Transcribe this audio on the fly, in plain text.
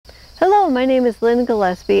Hello, my name is Lynn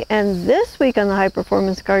Gillespie, and this week on the High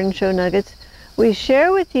Performance Garden Show Nuggets, we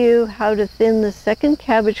share with you how to thin the second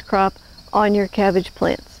cabbage crop on your cabbage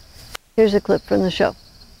plants. Here's a clip from the show.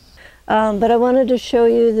 But I wanted to show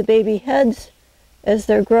you the baby heads as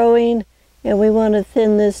they're growing, and we want to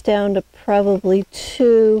thin this down to probably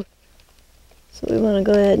 2. So we want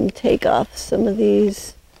to go ahead and take off some of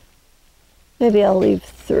these. Maybe I'll leave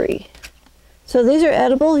 3. So these are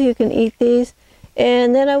edible, you can eat these.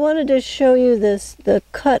 And then I wanted to show you the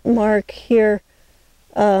cut mark here.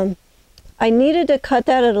 I needed to cut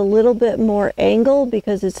that at a little bit more angle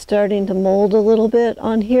because it's starting to mold a little bit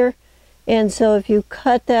on here. And so if you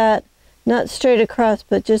cut that, not straight across,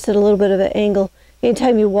 but just at a little bit of an angle,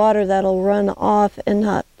 anytime you water, that'll run off and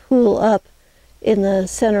not pool up in the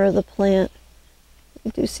center of the plant. I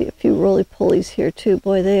do see a few roly-polies here too.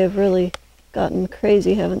 Boy, they have really gotten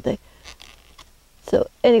crazy, haven't they? So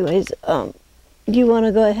anyways, you want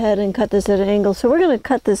to go ahead and cut this at an angle. So we're going to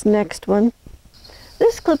cut this next one.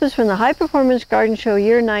 This clip is from the High Performance Garden Show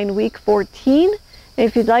Year 9, Week 14. And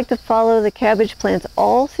if you'd like to follow the cabbage plants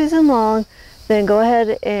all season long, then go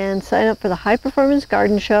ahead and sign up for the High Performance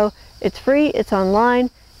Garden Show. It's free, it's online,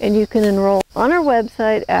 and you can enroll on our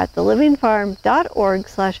website at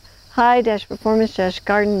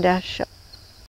thelivingfarm.org/high-performance-garden-show.